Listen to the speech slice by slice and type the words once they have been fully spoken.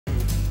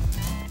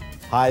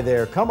Hi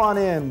there, come on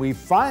in. We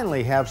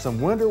finally have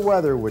some winter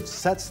weather which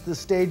sets the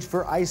stage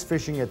for ice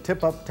fishing at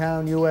Tip Up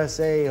Town,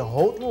 USA,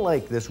 Houghton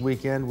Lake this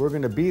weekend. We're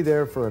going to be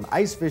there for an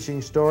ice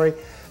fishing story,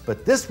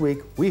 but this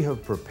week we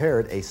have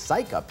prepared a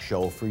psych-up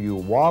show for you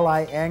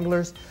walleye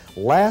anglers.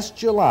 Last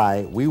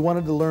July, we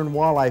wanted to learn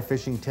walleye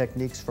fishing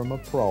techniques from a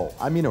pro.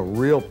 I mean a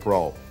real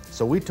pro.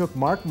 So we took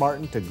Mark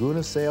Martin to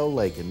Gunasao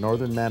Lake in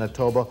northern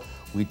Manitoba.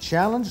 We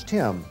challenged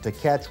him to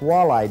catch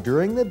walleye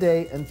during the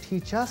day and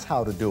teach us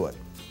how to do it.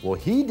 Well,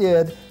 he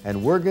did,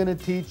 and we're going to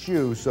teach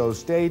you, so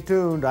stay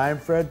tuned. I'm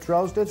Fred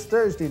Trost. It's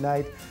Thursday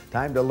night.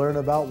 Time to learn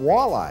about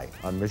walleye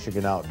on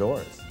Michigan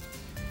Outdoors.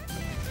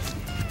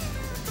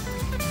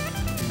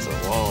 It's a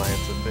walleye.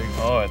 It's a big.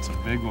 Oh, it's a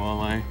big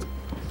walleye.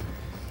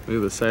 Look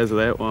at the size of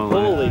that walleye.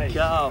 Holy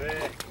cow!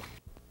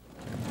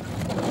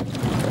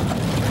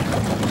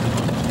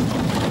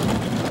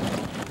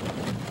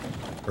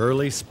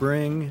 Early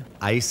spring,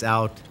 ice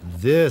out.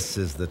 This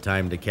is the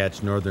time to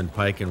catch northern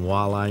pike and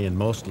walleye in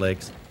most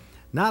lakes.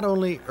 Not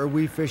only are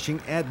we fishing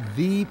at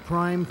the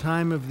prime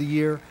time of the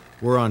year,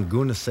 we're on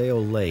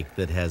Gunasao Lake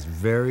that has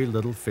very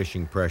little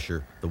fishing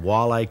pressure. The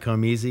walleye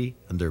come easy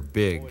and they're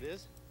big. Oh, it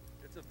is?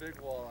 It's a big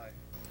walleye.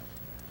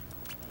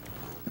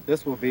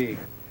 This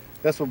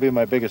will be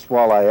my biggest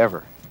walleye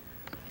ever.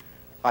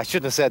 I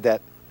shouldn't have said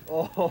that.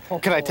 Oh.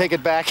 Can I take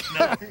it back?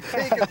 No,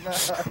 take it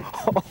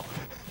back.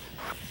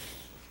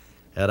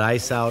 At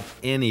ice out,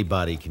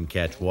 anybody can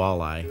catch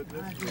walleye.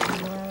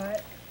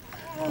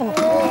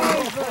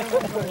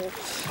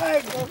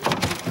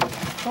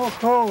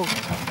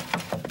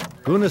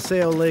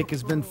 Gunasao Lake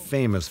has been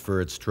famous for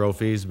its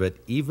trophies, but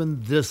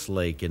even this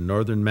lake in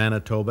northern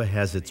Manitoba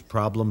has its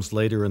problems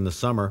later in the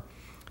summer.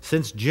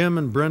 Since Jim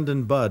and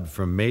Brendan Budd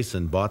from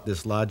Mason bought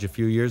this lodge a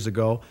few years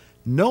ago,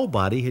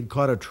 nobody had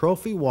caught a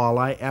trophy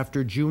walleye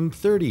after June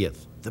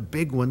 30th. The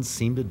big ones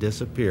seemed to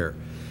disappear.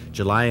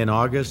 July and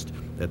August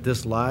at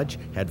this lodge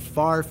had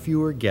far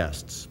fewer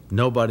guests.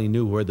 Nobody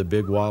knew where the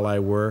big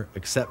walleye were,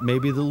 except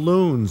maybe the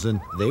loons,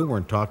 and they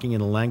weren't talking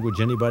in a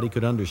language anybody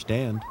could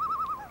understand.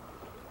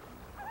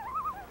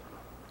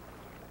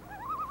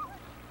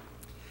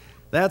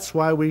 That's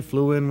why we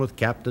flew in with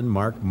Captain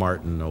Mark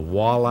Martin, a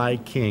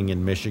walleye king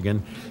in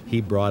Michigan. He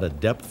brought a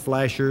depth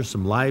flasher,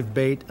 some live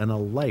bait, and a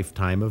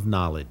lifetime of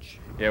knowledge.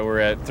 Yeah,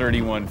 we're at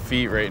 31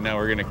 feet right now.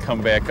 We're going to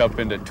come back up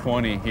into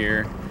 20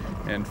 here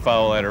and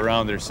follow that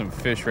around. There's some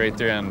fish right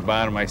there on the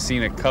bottom. I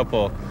seen a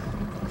couple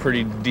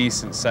pretty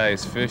decent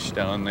sized fish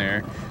down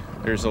there.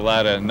 There's a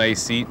lot of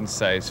nice eating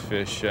sized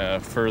fish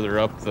further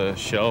up the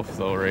shelf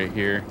though right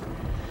here.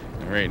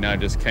 And right now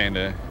just kind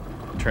of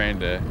trying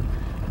to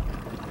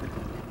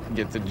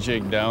get the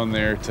jig down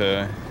there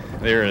to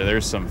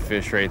there's some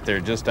fish right there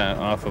just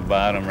off the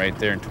bottom right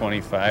there in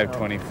 25,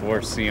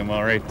 24. See them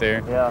all right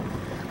there? Yeah.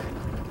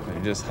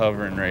 They're just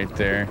hovering right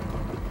there.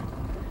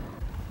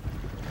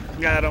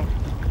 Got them.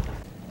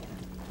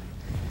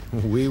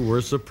 We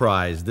were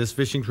surprised. This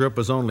fishing trip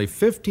was only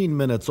 15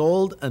 minutes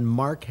old, and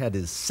Mark had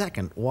his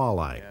second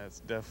walleye. Yeah, it's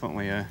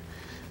definitely a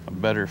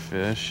better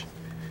fish.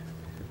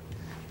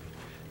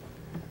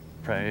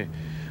 Probably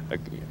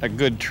a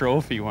good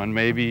trophy one,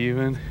 maybe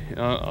even.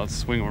 I'll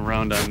swing him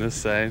around on this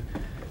side.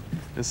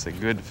 This is a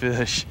good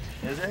fish.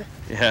 Is it?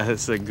 Yeah,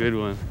 this is a good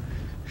one.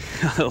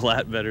 A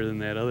lot better than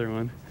that other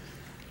one.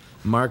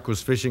 Mark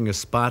was fishing a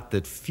spot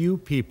that few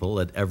people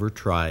had ever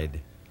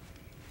tried.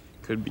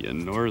 Could be a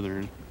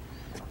northern.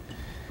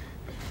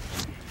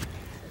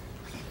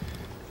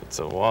 It's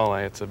a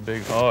walleye. It's a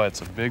big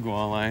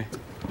walleye.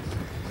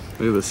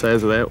 Look at the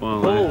size of that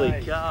walleye.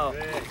 Holy cow.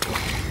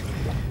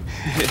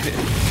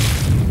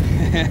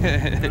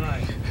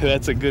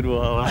 That's a good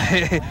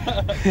walleye.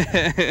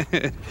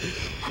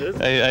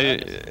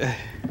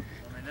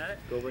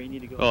 Go where you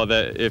need to go. Oh,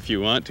 that if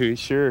you want to,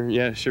 sure.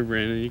 Yeah, sure,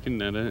 Brandon, you can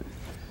net it.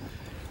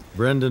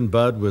 Brendan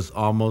Budd was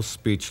almost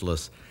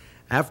speechless.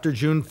 After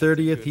June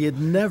 30th, he had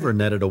never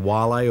netted a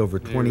walleye over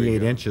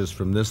 28 inches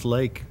from this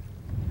lake.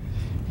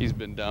 He's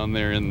been down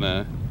there in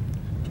the...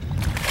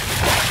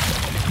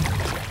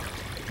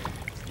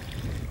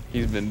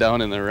 He's been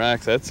down in the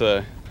rocks. That's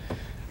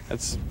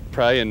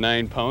probably a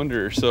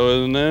 9-pounder or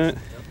so, isn't it?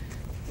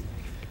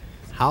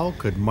 How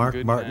could Mark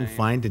Good Martin 9.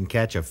 find and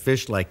catch a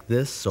fish like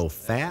this so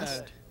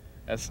fast?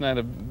 That's not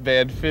a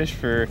bad fish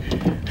for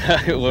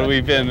what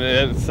we've been.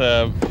 It's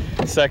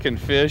second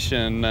fish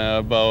in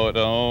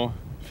about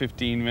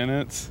 15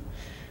 minutes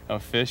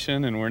of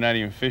fishing, and we're not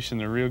even fishing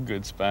the real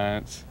good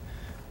spots.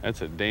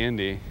 That's a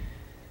dandy.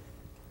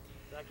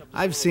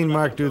 I've seen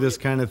Mark do this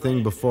kind of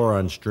thing before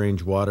on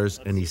strange waters,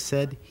 and he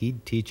said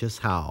he'd teach us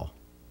how.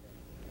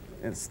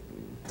 It's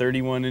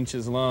 31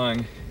 inches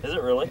long. Is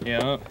it really?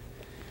 Yeah.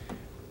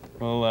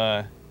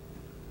 We'll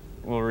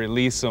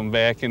release them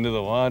back into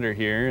the water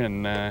here,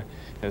 and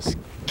as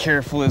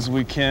careful as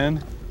we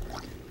can.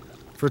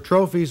 For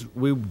trophies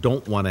we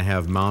don't want to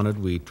have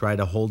mounted, we try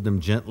to hold them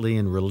gently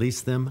and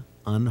release them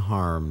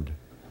unharmed.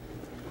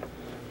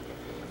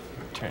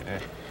 Try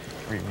to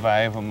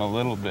revive him a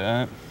little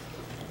bit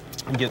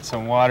and get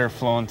some water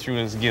flowing through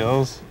his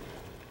gills.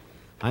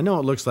 I know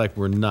it looks like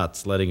we're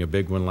nuts letting a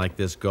big one like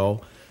this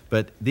go,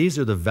 But these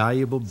are the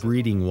valuable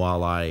breeding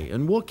walleye,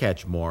 and we'll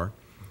catch more.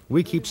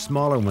 We keep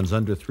smaller ones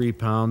under 3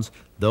 pounds.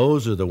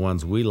 Those are the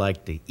ones we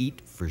like to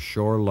eat for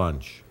shore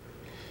lunch.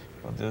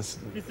 I'll just...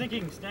 You think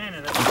you can stand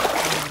it?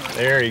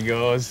 There he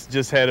goes.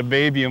 Just had to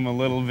baby him a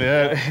little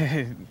bit.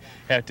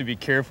 Have to be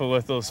careful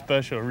with those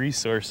special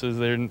resources.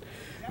 They're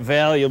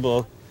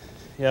valuable.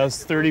 Yeah,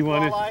 it's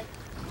 31.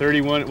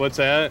 31, what's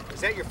that?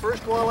 Is that your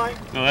first walleye?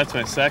 No, that's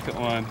my second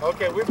one.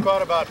 Okay, we've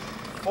caught about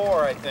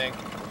 4, I think.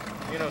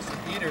 You know, some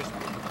eaters.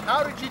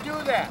 How did you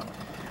do that?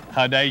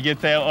 How did I get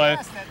that one?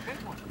 Yes, that big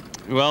one.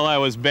 Well, I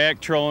was back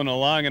trolling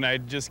along, and I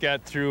just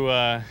got through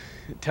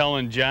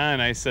telling John,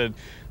 I said,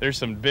 there's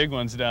some big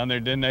ones down there,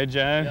 didn't I,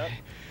 John? Yep.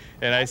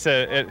 And I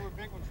said, Why were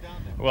big ones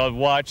down there? well,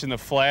 watching the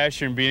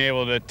flash and being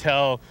able to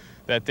tell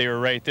that they were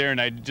right there,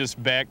 and I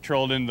just back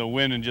trolled into the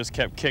wind and just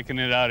kept kicking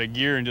it out of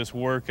gear and just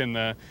working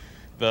the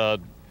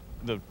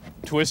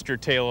twister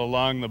tail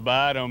along the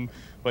bottom,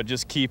 but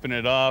just keeping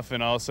it off,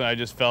 and all of a sudden I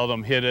just felt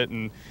them hit it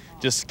and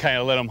just kind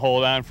of let them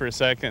hold on for a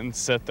second and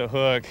set the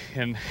hook.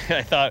 And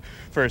I thought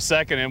for a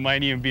second it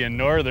might even be a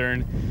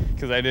northern,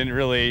 because I didn't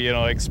really,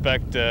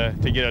 expect to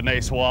get a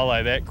nice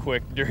walleye that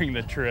quick during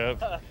the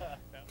trip.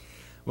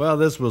 Well,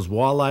 this was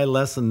walleye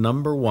lesson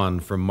number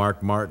 1 from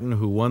Mark Martin,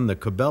 who won the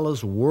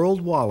Cabela's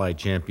World Walleye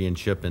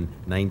Championship in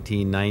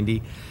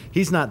 1990.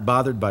 He's not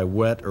bothered by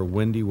wet or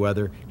windy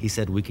weather. He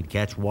said we could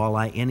catch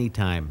walleye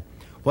anytime.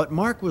 What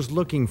Mark was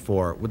looking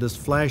for with his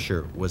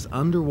flasher was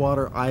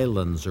underwater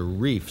islands or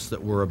reefs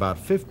that were about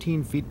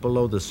 15 feet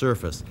below the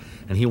surface,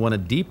 and he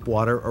wanted deep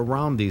water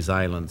around these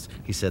islands.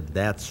 He said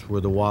that's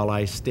where the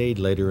walleye stayed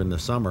later in the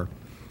summer.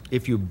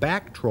 If you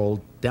back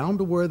troll down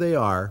to where they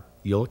are,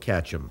 you'll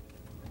catch them.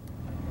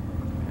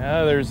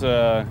 Yeah, there's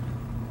a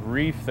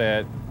reef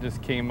that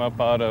just came up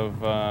out of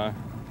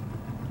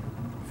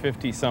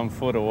 50-some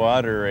foot of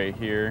water right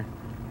here.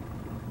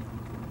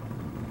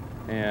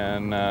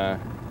 And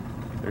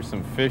there's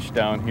some fish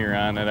down here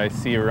on it I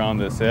see around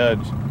this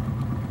edge.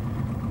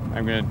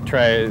 I'm gonna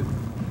try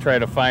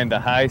to find the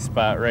high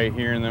spot right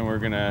here, and then we're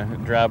gonna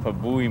drop a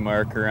buoy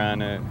marker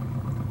on it.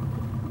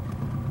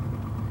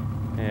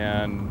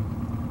 And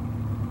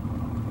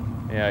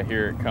yeah,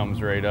 here it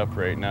comes right up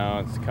right now.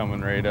 It's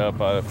coming right up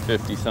out of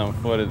 50-some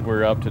foot.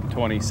 We're up to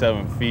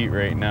 27 feet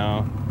right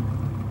now.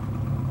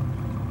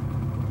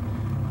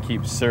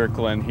 Keep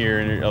circling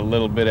here a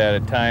little bit at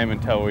a time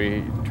until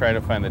we try to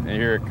find it.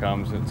 Here it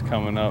comes. It's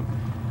coming up.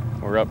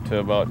 We're up to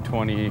about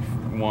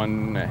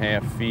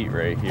 21.5 feet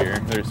right here.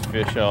 There's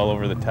fish all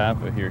over the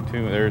top of here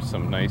too. There's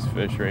some nice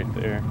fish right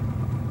there.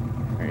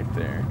 Right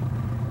there.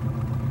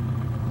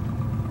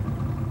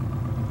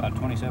 About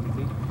 27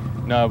 feet?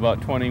 No, about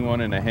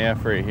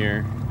 21.5 right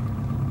here.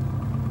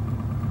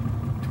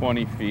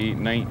 20 feet,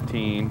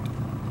 19.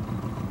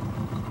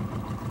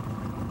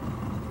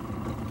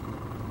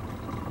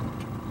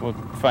 We'll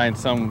find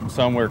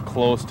somewhere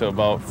close to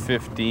about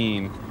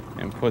 15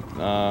 and put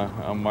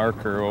a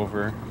marker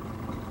over.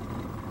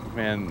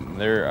 Man,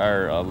 there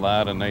are a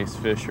lot of nice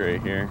fish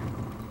right here.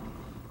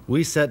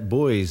 We set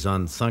buoys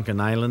on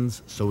sunken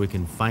islands so we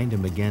can find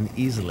them again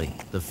easily.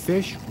 The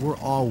fish were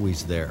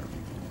always there.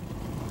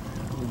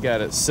 We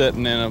got it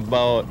sitting in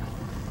about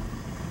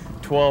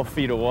 12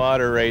 feet of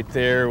water right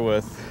there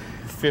with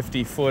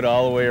 50 foot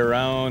all the way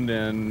around,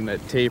 and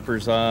it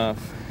tapers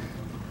off.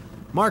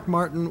 Mark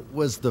Martin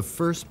was the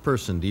first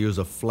person to use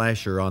a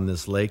flasher on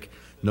this lake.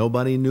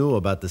 Nobody knew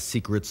about the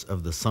secrets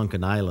of the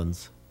sunken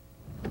islands.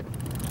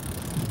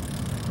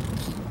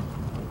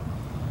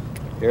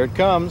 Here it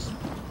comes.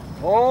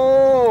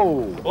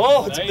 Oh!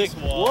 Oh, it's Nice a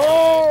big walleye.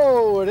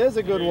 Whoa! It is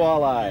a good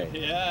walleye.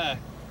 Yeah.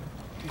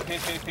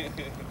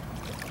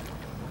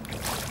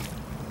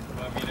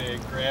 Want me to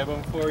grab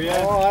them for you?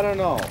 Oh, I don't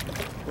know.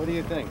 What do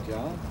you think,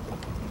 John?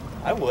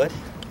 I would.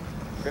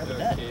 Grab a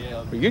net. Okay,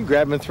 I'll You can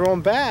grab him and throw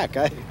him back.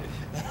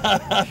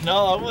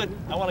 No, I wouldn't.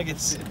 I want to get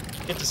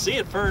to see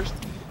it first.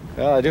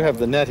 Well, I do have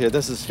the net here.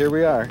 Here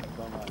we are.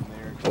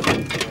 come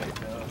on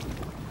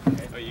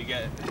there. Oh, you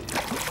got it.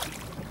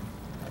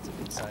 That's a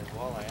big size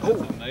walleye.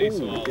 That's a nice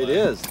walleye. It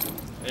is.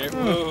 There,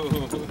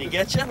 ooh. Did he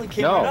get you? It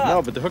came No, right up.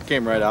 no, but the hook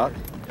came right out.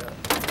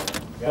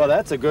 Well,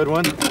 that's a good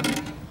one.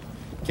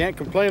 Can't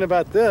complain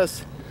about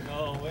this.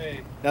 No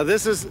way. Now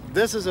this is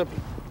a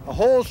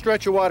whole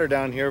stretch of water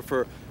down here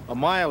for a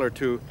mile or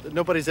two that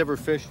nobody's ever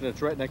fished, and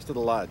it's right next to the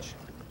lodge.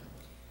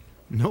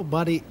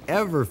 Nobody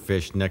ever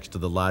fished next to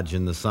the lodge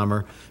in the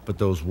summer, but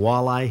those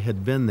walleye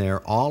had been there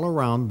all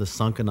around the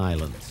sunken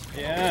islands.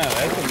 Yeah,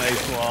 that's a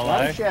nice Not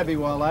a walleye. shabby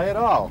walleye at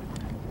all.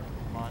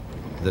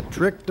 The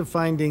trick to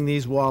finding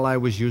these walleye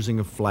was using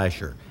a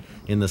flasher.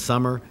 In the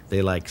summer,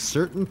 they like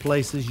certain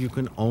places you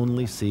can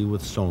only see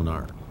with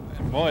sonar.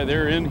 Boy,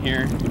 they're in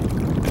here.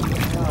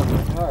 Oh,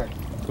 my heart.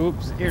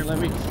 Oops, here, let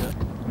me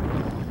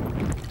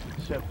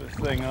shut this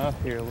thing off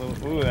here a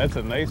little. Ooh, that's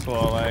a nice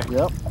walleye.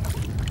 Yep.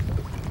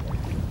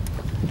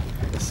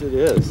 Yes, it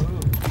is.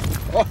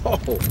 Oh!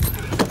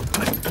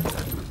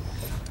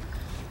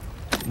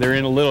 They're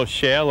in a little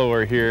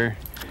shallower here.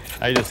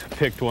 I just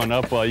picked one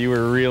up while you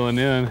were reeling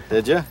in.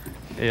 Did you?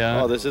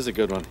 Yeah. Oh, this is a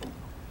good one.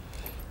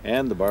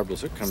 And the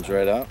barbless hook comes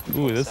right out.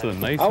 Ooh, this is a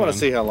nice I one. want to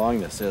see how long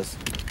this is.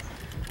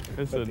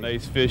 This is a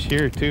nice fish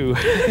here too.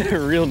 A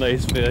real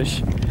nice fish.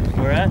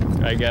 Where at?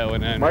 I got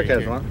one on Mark right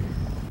has here. one.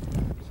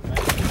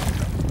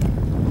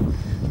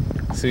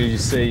 So you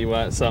say you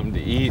want something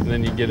to eat, and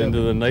then you get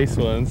into the nice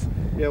ones.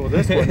 Yeah, well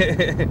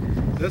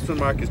this one,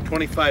 Mark, is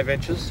 25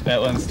 inches. That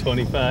one's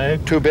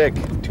 25. Too big.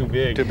 Too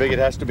big. Too big. It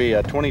has to be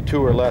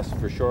 22 or less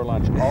for shore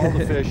lunch. All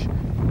the fish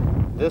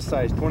this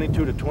size,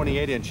 22 to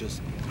 28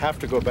 inches, have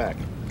to go back.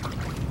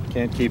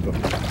 Can't keep them.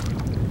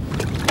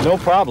 No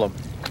problem.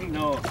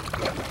 No.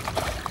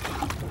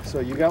 So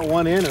you got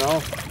one in, and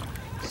I'll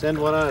send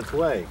one on its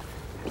way.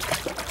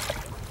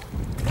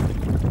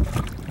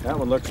 That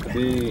one looks to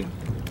be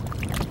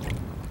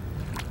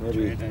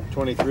maybe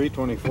 23,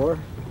 24.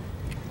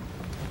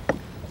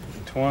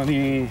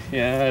 20,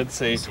 yeah, I'd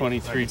say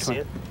 23,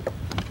 20.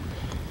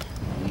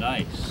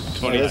 Nice.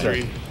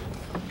 23.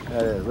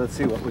 That is. Let's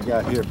see what we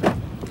got here.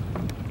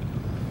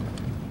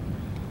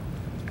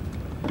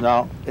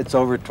 No, it's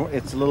over.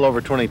 It's a little over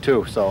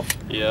 22, so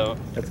Yeah.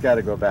 it's got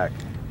to go back.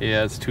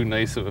 Yeah, it's too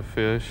nice of a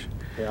fish.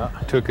 Yeah.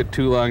 Took it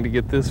too long to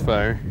get this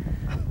far.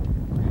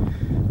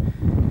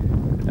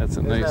 That's a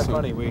Isn't nice that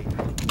one. funny?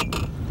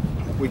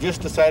 We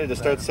just decided to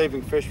start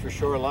saving fish for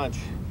shore lunch,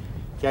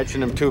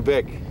 catching them too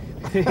big.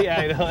 Yeah,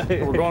 I know.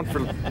 We're going for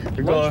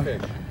We're lunch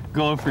fish.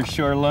 going for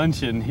shore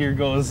lunch, and here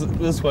goes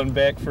this one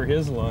back for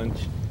his lunch.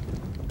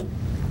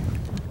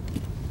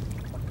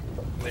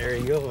 There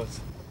he goes.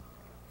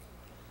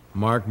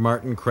 Mark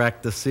Martin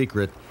cracked the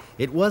secret.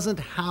 It wasn't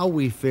how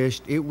we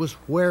fished, it was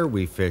where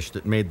we fished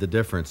that made the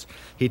difference.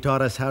 He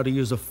taught us how to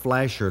use a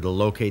flasher to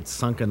locate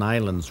sunken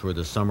islands where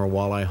the summer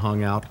walleye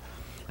hung out.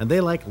 And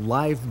they like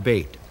live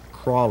bait,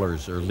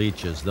 crawlers or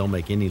leeches. They'll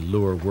make any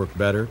lure work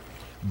better.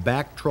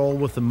 Back troll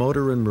with the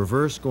motor in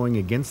reverse going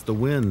against the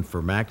wind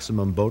for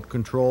maximum boat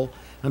control.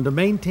 And to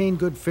maintain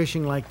good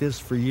fishing like this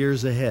for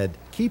years ahead,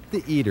 keep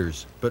the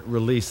eaters, but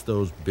release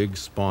those big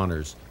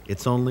spawners.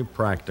 It's only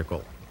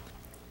practical.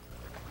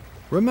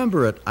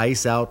 Remember at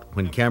Ice Out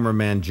when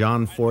cameraman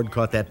John Ford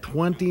caught that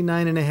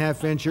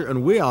 29.5-incher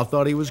and we all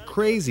thought he was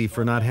crazy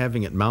for not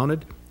having it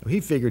mounted?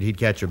 He figured he'd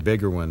catch a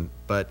bigger one,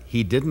 but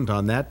he didn't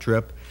on that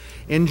trip.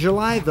 In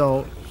July,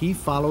 though, he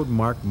followed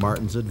Mark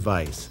Martin's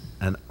advice,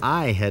 and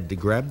I had to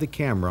grab the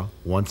camera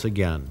once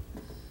again.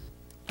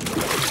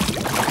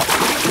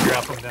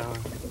 Drop him down.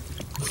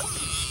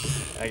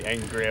 I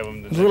can grab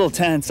him. It's a little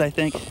tense, I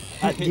think.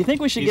 Do you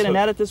think we should get a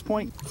net at this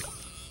point?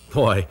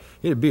 Boy,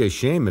 it'd be a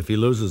shame if he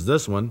loses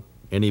this one.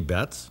 Any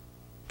bets?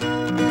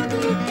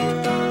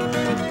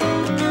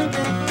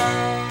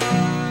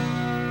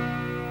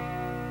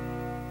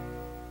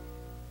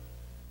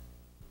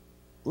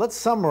 Let's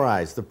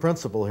summarize the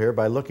principle here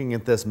by looking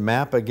at this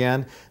map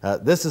again.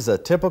 This is a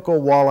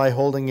typical walleye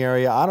holding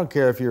area. I don't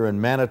care if you're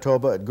in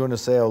Manitoba at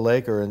Gunasao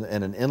Lake or in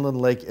an inland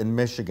lake in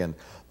Michigan.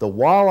 The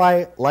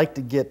walleye like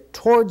to get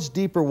towards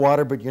deeper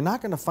water, but you're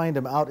not going to find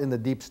them out in the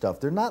deep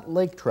stuff. They're not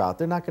lake trout.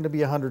 They're not going to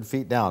be 100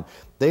 feet down.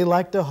 They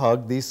like to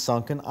hug these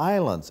sunken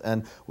islands,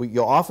 and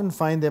you'll often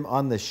find them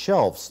on the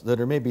shelves that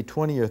are maybe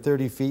 20 or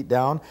 30 feet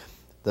down.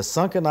 The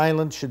sunken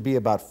island should be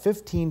about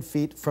 15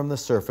 feet from the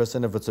surface,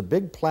 and if it's a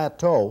big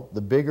plateau,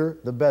 the bigger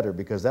the better,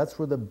 because that's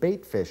where the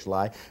bait fish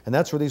lie, and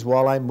that's where these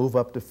walleye move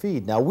up to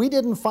feed. Now, we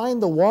didn't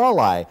find the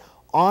walleye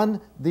on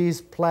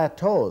these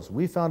plateaus.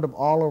 We found them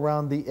all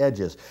around the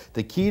edges.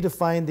 The key to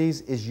find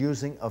these is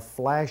using a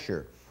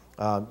flasher.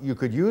 You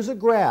could use a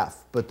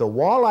graph, but the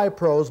walleye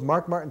pros,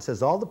 Mark Martin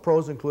says all the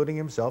pros, including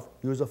himself,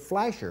 use a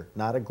flasher,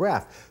 not a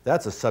graph.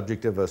 That's a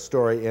subject of a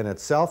story in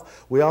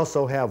itself. We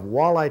also have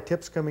walleye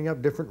tips coming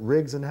up, different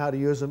rigs and how to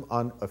use them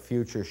on a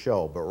future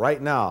show. But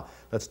right now,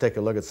 let's take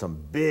a look at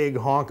some big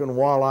honking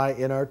walleye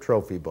in our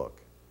trophy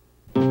book.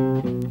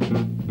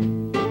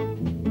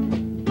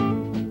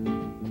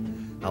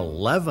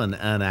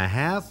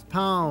 11.5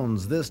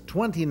 pounds. This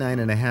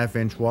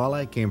 29.5-inch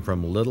walleye came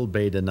from Little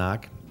Bay de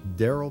Noc.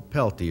 Darrell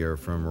Peltier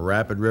from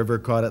Rapid River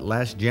caught it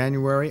last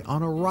January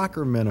on a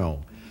rocker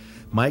minnow.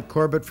 Mike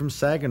Corbett from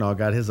Saginaw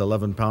got his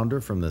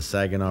 11-pounder from the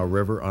Saginaw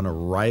River on a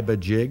ryba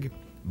jig.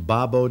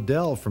 Bob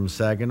Odell from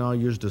Saginaw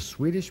used a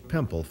Swedish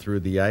pimple through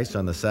the ice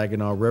on the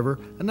Saginaw River,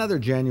 another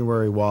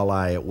January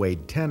walleye. It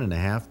weighed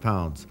 10.5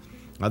 pounds.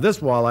 Now this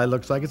walleye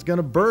looks like it's going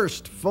to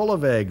burst, full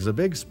of eggs, a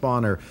big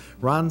spawner.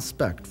 Ron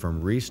Specht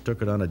from Reese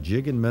took it on a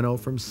jig and minnow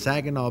from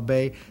Saginaw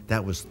Bay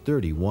that was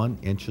 31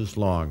 inches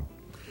long.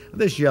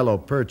 This yellow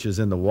perch is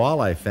in the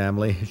walleye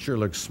family. It sure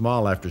looks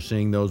small after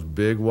seeing those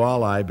big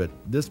walleye, but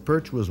this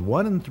perch was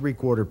 1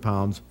 3/4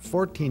 pounds,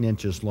 14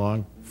 inches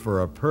long.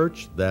 For a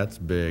perch, that's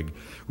big.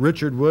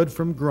 Richard Wood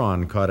from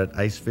Grawn caught it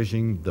ice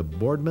fishing the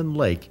Boardman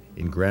Lake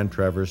in Grand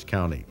Traverse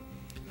County.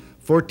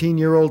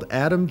 14-year-old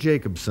Adam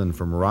Jacobson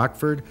from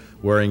Rockford,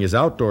 wearing his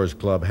Outdoors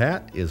Club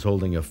hat, is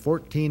holding a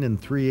 14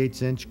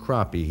 3/8-inch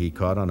crappie he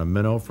caught on a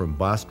minnow from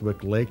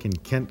Bostwick Lake in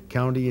Kent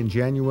County in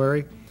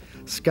January.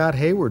 Scott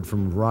Hayward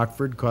from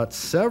Rockford caught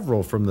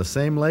several from the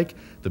same lake.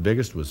 The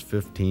biggest was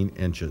 15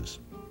 inches.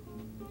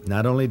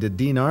 Not only did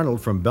Dean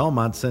Arnold from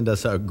Belmont send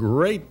us a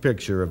great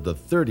picture of the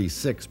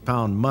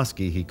 36-pound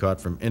muskie he caught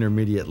from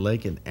Intermediate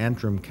Lake in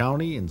Antrim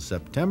County in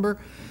September,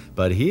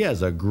 but he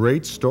has a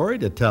great story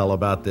to tell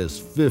about this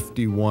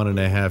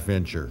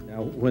 51.5-incher.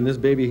 Now, when this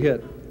baby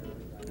hit,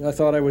 I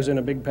thought I was in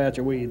a big patch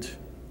of weeds.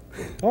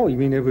 oh, you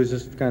mean it was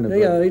just kind of...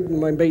 Yeah,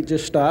 my bait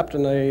just stopped,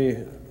 and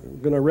I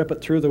going to rip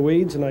it through the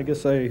weeds, and I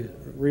guess I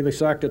really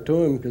socked it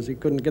to him because he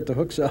couldn't get the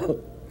hooks out.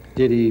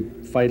 Did he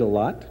fight a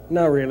lot?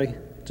 Not really.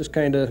 Just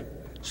kind of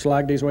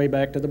slogged his way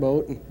back to the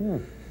boat.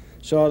 And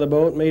saw the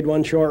boat, made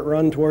one short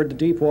run toward the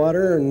deep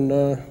water,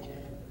 and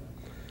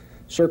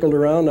circled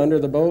around under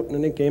the boat, and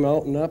then he came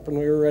out and up, and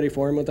we were ready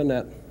for him with the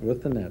net.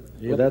 With the net.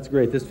 Yeah, that's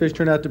great. This fish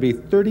turned out to be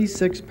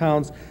 36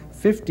 pounds,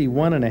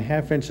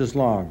 51.5 inches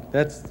long.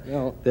 That's,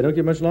 they don't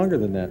get much longer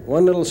than that.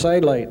 One little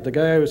sidelight. The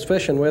guy I was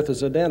fishing with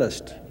is a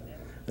dentist.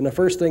 And the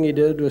first thing he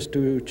did was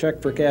to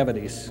check for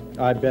cavities.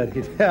 I bet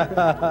he did.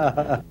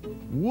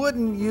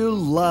 Wouldn't you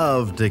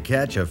love to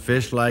catch a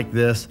fish like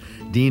this?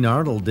 Dean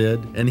Arnold did,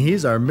 and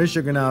he's our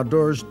Michigan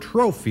Outdoors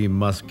Trophy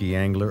Muskie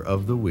Angler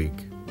of the Week.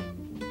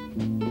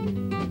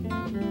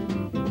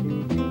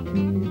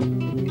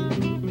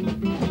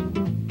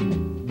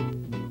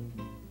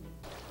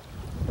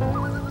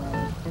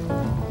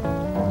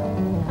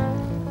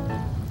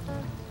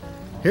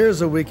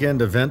 Here's a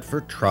weekend event for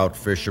trout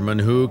fishermen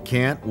who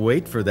can't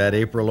wait for that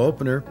April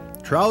opener.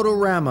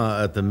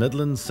 Troutorama at the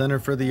Midland Center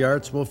for the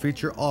Arts will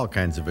feature all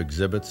kinds of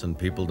exhibits and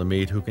people to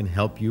meet who can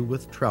help you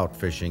with trout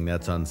fishing.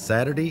 That's on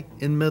Saturday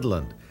in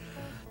Midland.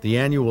 The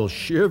annual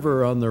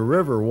Shiver on the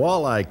River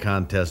Walleye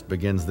Contest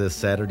begins this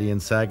Saturday in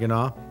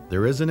Saginaw.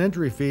 There is an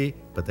entry fee,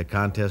 but the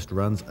contest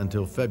runs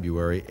until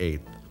February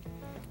 8th.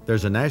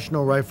 There's a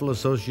National Rifle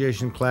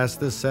Association class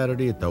this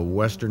Saturday at the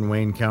Western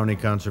Wayne County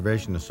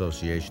Conservation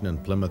Association in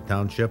Plymouth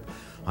Township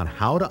on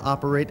how to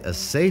operate a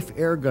safe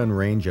air gun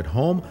range at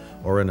home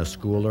or in a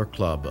school or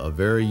club. A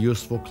very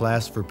useful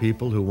class for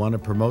people who want to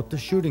promote the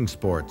shooting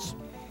sports.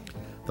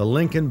 The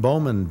Lincoln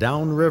Bowman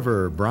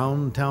Downriver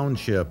Brown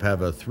Township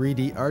have a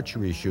 3D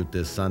archery shoot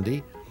this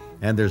Sunday.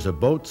 And there's a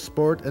boat,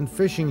 sport, and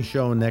fishing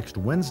show next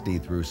Wednesday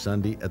through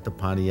Sunday at the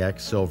Pontiac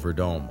Silver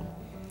Dome.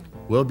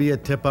 We'll be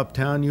at Tip Up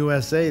Town,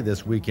 USA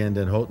this weekend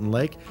in Houghton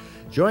Lake.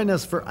 Join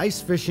us for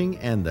ice fishing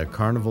and the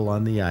Carnival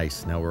on the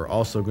Ice. Now, we're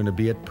also going to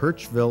be at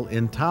Perchville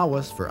in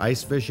Tawas for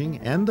ice fishing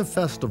and the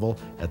festival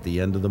at the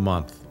end of the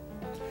month.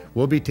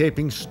 We'll be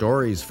taping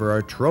stories for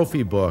our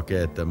trophy book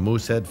at the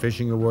Moosehead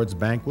Fishing Awards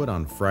Banquet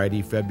on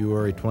Friday,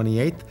 February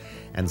 28th,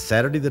 and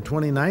Saturday the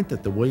 29th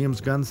at the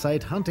Williams Gun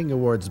Sight Hunting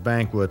Awards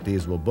Banquet.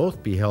 These will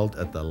both be held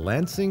at the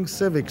Lansing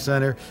Civic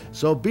Center,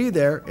 so be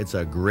there. It's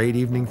a great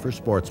evening for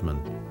sportsmen.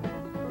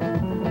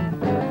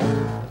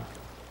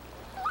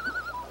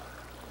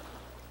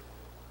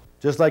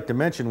 Just like to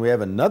mention, we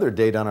have another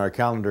date on our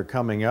calendar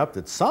coming up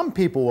that some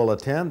people will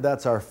attend.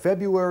 That's our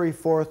February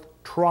 4th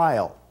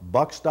trial.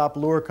 Buckstop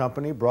Lure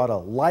Company brought a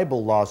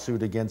libel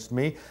lawsuit against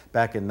me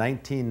back in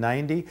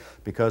 1990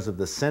 because of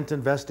the scent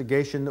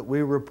investigation that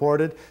we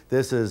reported.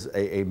 This is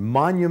a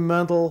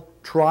monumental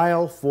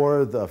trial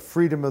for the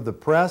freedom of the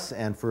press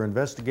and for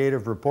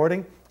investigative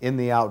reporting in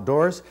the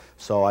outdoors.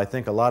 So I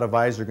think a lot of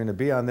eyes are going to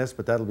be on this,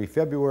 but that'll be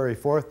February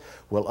 4th.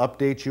 We'll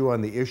update you on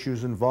the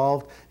issues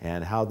involved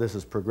and how this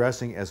is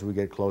progressing as we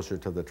get closer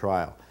to the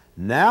trial.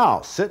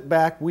 Now, sit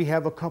back. We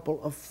have a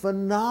couple of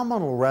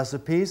phenomenal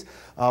recipes.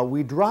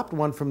 We dropped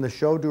one from the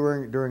show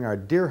during our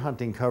deer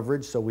hunting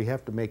coverage, so we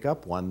have to make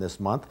up one this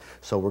month.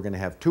 So we're going to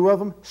have two of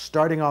them,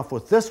 starting off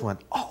with this one.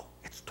 Oh,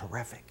 it's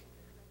terrific.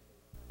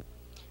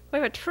 We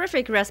have a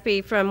terrific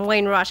recipe from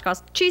Wayne Rush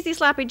called Cheesy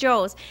Sloppy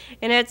Joes,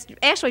 and it's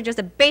actually just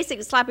a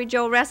basic Sloppy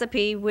Joe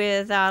recipe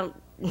with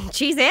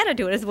cheese added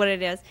to it is what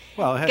it is.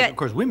 Well, of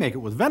course, we make it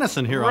with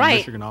venison here on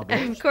Michigan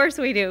Outdoors. Of course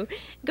we do.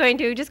 Going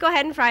to just go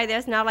ahead and fry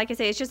this. Now, like I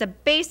say, it's just a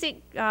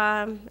basic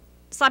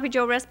Sloppy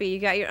Joe recipe. You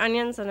got your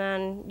onions and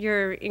then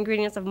your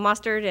ingredients of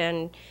mustard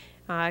and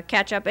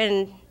ketchup,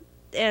 and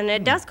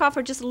it does call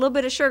for just a little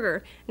bit of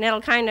sugar, and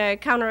that'll kind of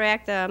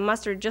counteract the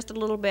mustard just a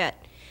little bit.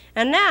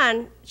 And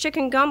then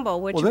chicken gumbo,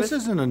 which this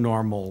isn't a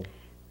normal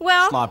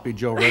Sloppy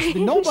Joe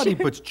recipe. Nobody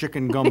puts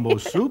chicken gumbo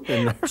soup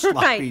in their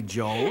Sloppy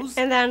Joes.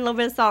 And then a little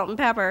bit of salt and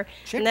pepper.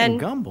 Chicken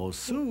gumbo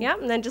soup?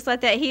 Yep, and then just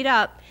let that heat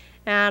up.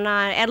 And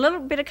add a little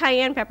bit of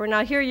cayenne pepper.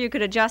 Now here you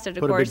could adjust it,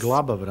 of course. Put a big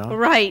glob of it, huh?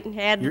 Right.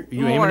 Add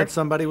you more. Aiming at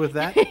somebody with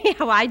that? Yeah,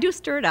 well, I do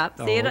stir it up.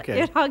 See,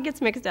 okay. It all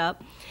gets mixed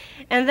up.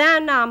 And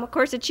then, of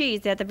course, the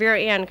cheese at the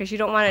very end, because you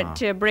don't want it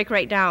to break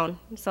right down.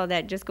 So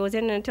that just goes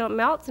in until it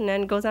melts and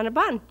then goes on a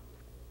bun.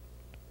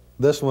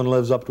 This one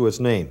lives up to its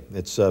name.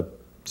 It's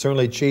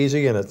certainly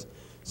cheesy, and it's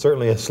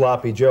certainly a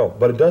Sloppy Joe,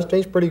 but it does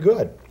taste pretty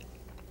good.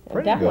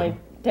 It definitely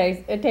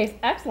tastes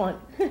excellent.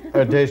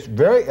 It tastes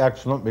very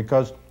excellent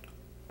because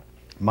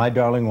my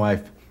darling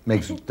wife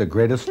makes the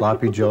greatest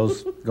Sloppy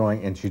Joes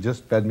going, and she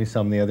just fed me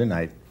some the other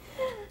night.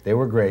 They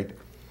were great.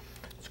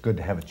 It's good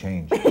to have a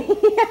change.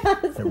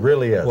 Yes. It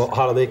really is. Well,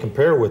 how do they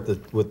compare with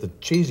the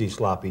cheesy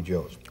Sloppy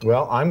Joes?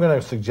 Well, I'm going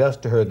to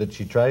suggest to her that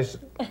she tries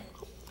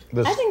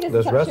this I think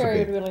this is recipe. Sherry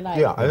would really like.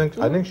 Yeah,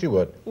 I think she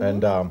would.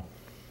 And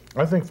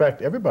I think, in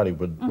fact, everybody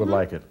would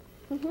like it.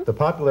 The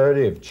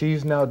popularity of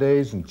cheese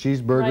nowadays, and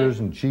cheeseburgers,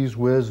 and cheese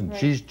whiz, and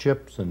cheese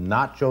chips, and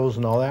nachos,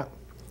 and all that.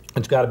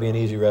 It's got to be an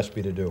easy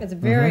recipe to do. It's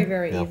very,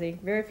 very easy.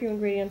 Very few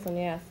ingredients, and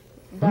yes,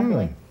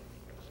 definitely.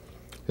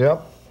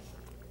 Yep.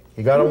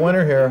 You got a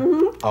winner here.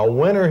 A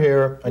winner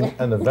here.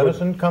 And the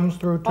venison comes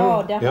through, too.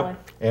 Oh, definitely.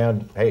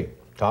 And, hey,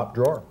 top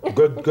drawer.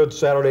 Good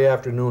Saturday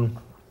afternoon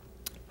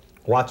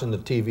watching the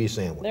TV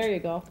sandwich. There you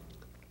go.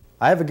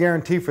 I have a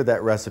guarantee for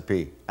that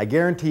recipe. I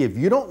guarantee if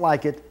you don't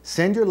like it,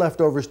 send your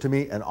leftovers to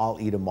me and I'll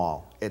eat them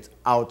all. It's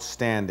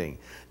outstanding.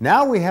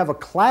 Now we have a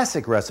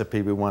classic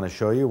recipe we want to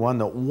show you, one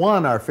that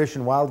won our Fish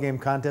and Wild Game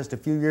contest a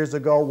few years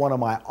ago, one of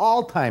my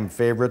all-time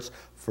favorites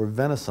for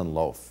venison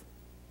loaf.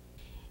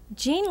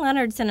 Jean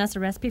Leonard sent us a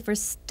recipe for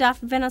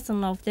stuffed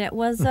venison loaf that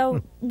was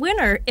a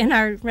winner in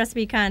our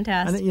recipe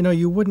contest. And you know,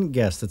 you wouldn't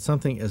guess that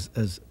something as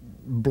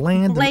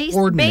bland and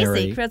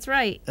ordinary basic, that's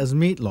right, as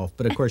meatloaf.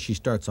 But of course, she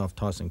starts off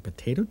tossing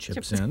potato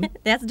chips in.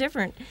 That's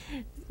different.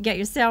 Get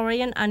your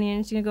celery and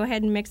onions. You go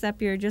ahead and mix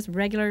up your just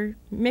regular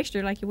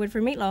mixture like you would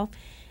for meatloaf.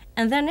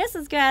 And then this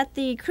has got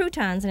the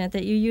croutons in it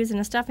that you use in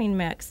a stuffing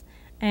mix.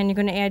 And you're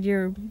going to add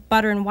your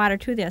butter and water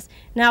to this.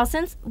 Now,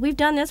 since we've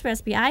done this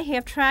recipe, I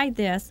have tried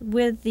this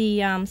with the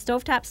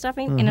stovetop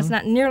stuffing, and it's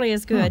not nearly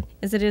as good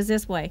as it is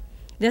this way.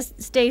 This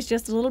stays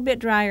just a little bit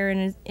drier,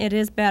 and it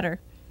is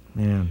better.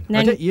 Man,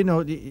 you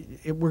know,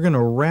 we're going to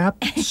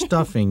wrap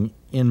stuffing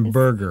in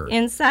burger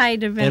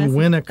inside of venison and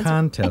win a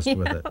contest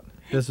with it.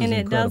 This is and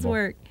incredible. It does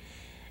work.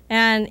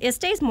 And it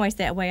stays moist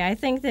that way. I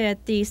think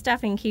that the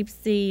stuffing keeps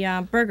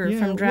the burger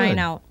from drying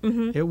out.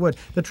 It would.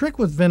 The trick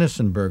with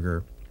venison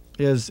burger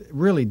is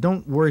really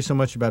don't worry so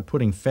much about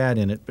putting fat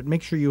in it, but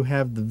make sure you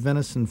have the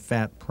venison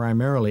fat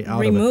primarily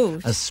out removed,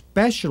 of it,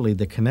 especially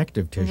the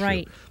connective tissue.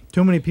 Right.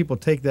 Too many people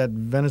take that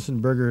venison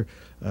burger,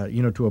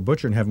 to a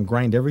butcher and have them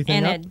grind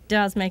everything up. And it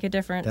does make a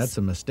difference. That's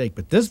a mistake.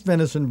 But this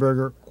venison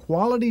burger,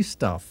 quality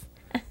stuff,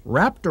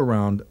 wrapped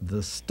around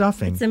the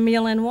stuffing. It's a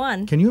meal in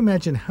one. Can you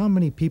imagine how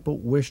many people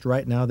wished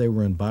right now they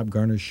were in Bob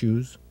Garner's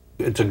shoes?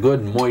 It's a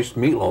good moist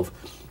meatloaf.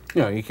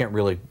 You know, you can't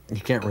really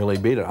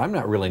beat it. I'm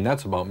not really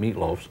nuts about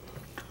meatloafs,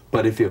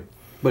 but if you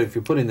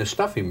put in the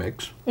stuffing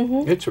mix,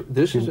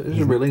 this is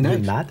really nice.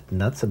 You're not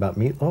nuts about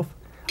meatloaf?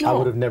 No. I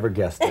would have never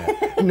guessed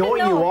that.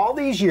 Knowing you all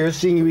these years,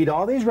 seeing you eat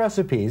all these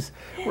recipes,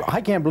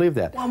 I can't believe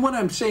that. Well, what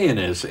I'm saying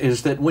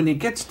is that when it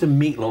gets to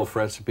meatloaf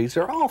recipes,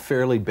 they're all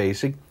fairly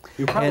basic.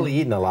 You've probably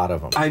eaten a lot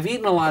of them. I've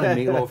eaten a lot of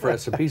meatloaf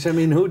recipes. I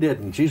mean, who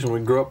didn't? Geez, when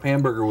we grew up,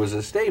 hamburger was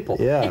a staple.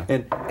 Yeah.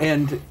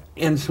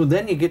 And so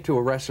then you get to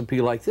a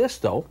recipe like this,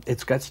 though.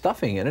 It's got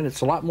stuffing in it.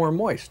 It's a lot more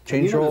moist.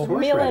 Change your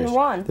meal in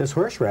one. This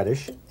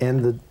horseradish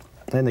and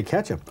the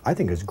ketchup, I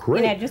think, is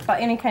great. Yeah, just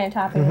about any kind of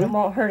topping. It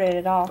won't hurt it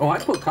at all. Oh, I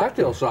put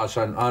cocktail sauce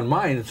on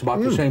mine. It's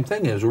about the same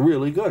thing. It's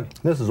really good.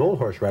 This is old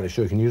horseradish,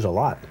 so you can use a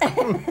lot.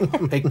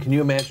 Hey, can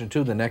you imagine,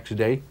 too, the next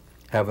day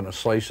having a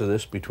slice of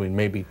this between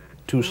maybe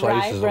 2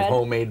 slices of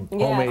homemade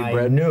bread?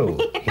 I knew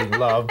he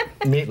loved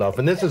meatloaf,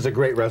 and this is a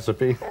great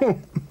recipe.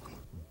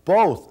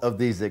 Both of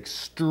these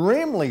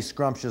extremely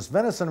scrumptious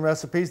venison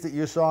recipes that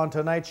you saw on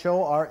tonight's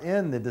show are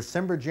in the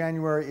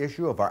December-January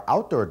issue of our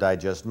Outdoor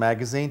Digest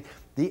magazine.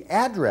 The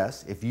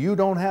address, if you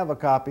don't have a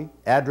copy,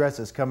 address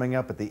is coming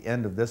up at the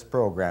end of this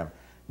program.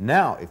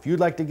 Now, if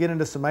you'd like to get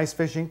into some ice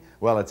fishing,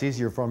 well, it's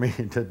easier for me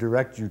to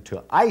direct you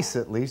to ice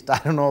at least. I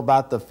don't know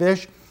about the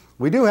fish.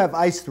 We do have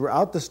ice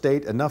throughout the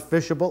state, enough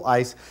fishable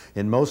ice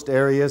in most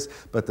areas,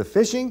 but the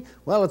fishing,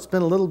 well, it's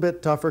been a little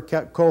bit tougher.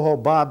 Coho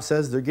Bob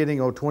says they're getting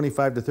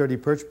 25 to 30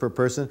 perch per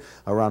person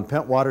around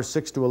Pentwater,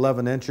 6 to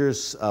 11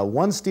 inches,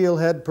 1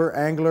 steelhead per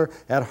angler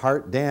at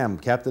Hart Dam.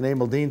 Captain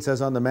Emil Dean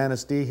says on the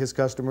Manistee his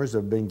customers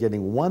have been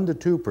getting 1 to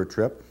 2 per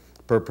trip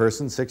per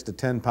person, 6 to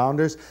 10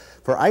 pounders.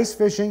 For ice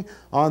fishing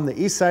on the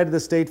east side of the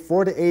state,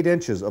 4 to 8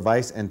 inches of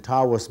ice in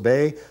Tawas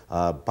Bay,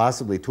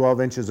 possibly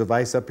 12 inches of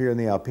ice up here in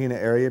the Alpena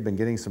area. Been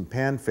getting some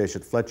panfish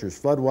at Fletcher's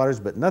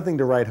floodwaters, but nothing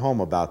to write home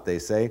about, they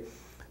say.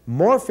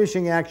 More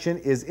fishing action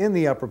is in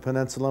the Upper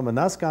Peninsula.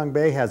 Muskong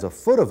Bay has a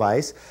foot of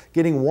ice,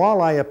 getting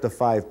walleye up to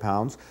 5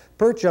 pounds,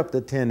 perch up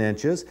to 10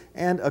 inches,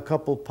 and a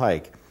couple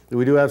pike.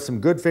 We do have some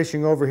good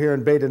fishing over here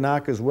in Bay de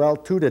Noc as well,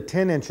 2 to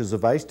 10 inches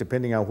of ice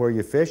depending on where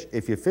you fish.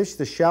 If you fish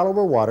the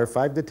shallower water,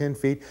 5 to 10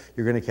 feet,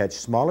 you're going to catch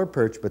smaller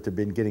perch, but they've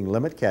been getting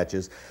limit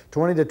catches.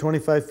 20 to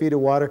 25 feet of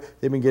water,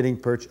 they've been getting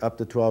perch up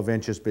to 12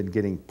 inches, been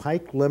getting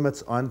pike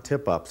limits on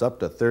tip-ups up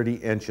to 30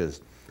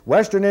 inches.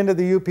 Western end of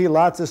the UP,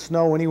 lots of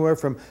snow, anywhere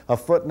from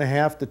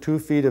 1.5 to 2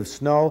 feet of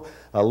snow.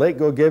 Lake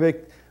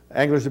Gogebic,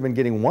 anglers have been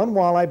getting 1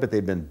 walleye, but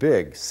they've been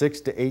big, 6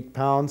 to 8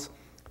 pounds.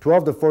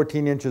 12 to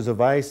 14 inches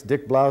of ice.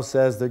 Dick Blau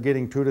says they're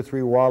getting 2 to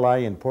 3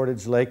 walleye in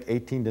Portage Lake,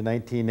 18 to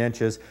 19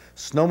 inches.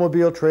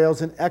 Snowmobile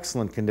trails in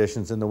excellent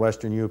conditions in the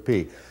western UP.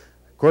 Of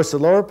course, the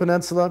lower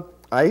peninsula,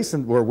 ice,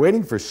 and we're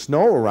waiting for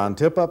snow around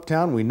Tip-Up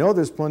Town. We know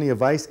there's plenty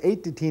of ice,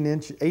 8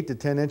 to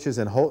 10 inches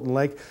in Houghton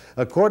Lake.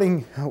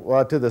 According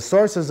to the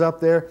sources up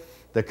there,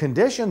 The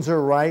conditions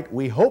are right.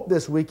 We hope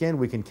this weekend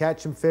we can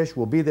catch some fish.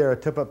 We'll be there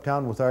at Tip Up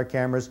Town with our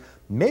cameras.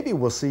 Maybe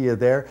we'll see you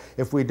there.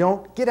 If we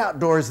don't, get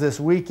outdoors this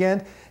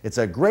weekend. It's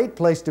a great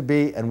place to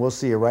be, and we'll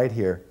see you right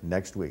here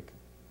next week.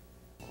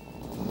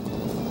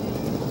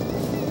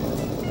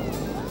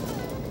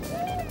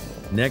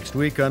 Next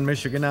week on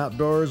Michigan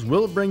Outdoors,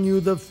 we'll bring you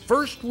the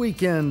first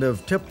weekend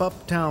of Tip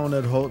Up Town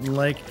at Houghton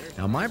Lake.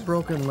 Now, my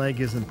broken leg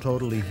isn't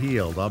totally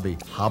healed. I'll be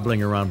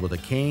hobbling around with a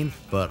cane,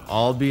 but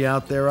I'll be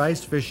out there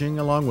ice fishing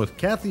along with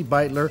Kathy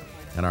Beitler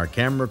and our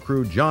camera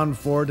crew John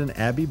Ford and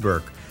Abby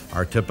Burke.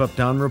 Our Tip Up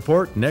Town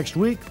report next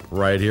week,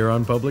 right here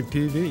on Public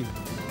TV.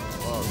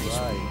 All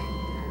right.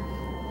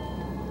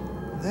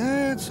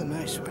 That's a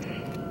nice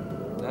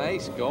one.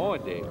 Nice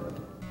going, Dave.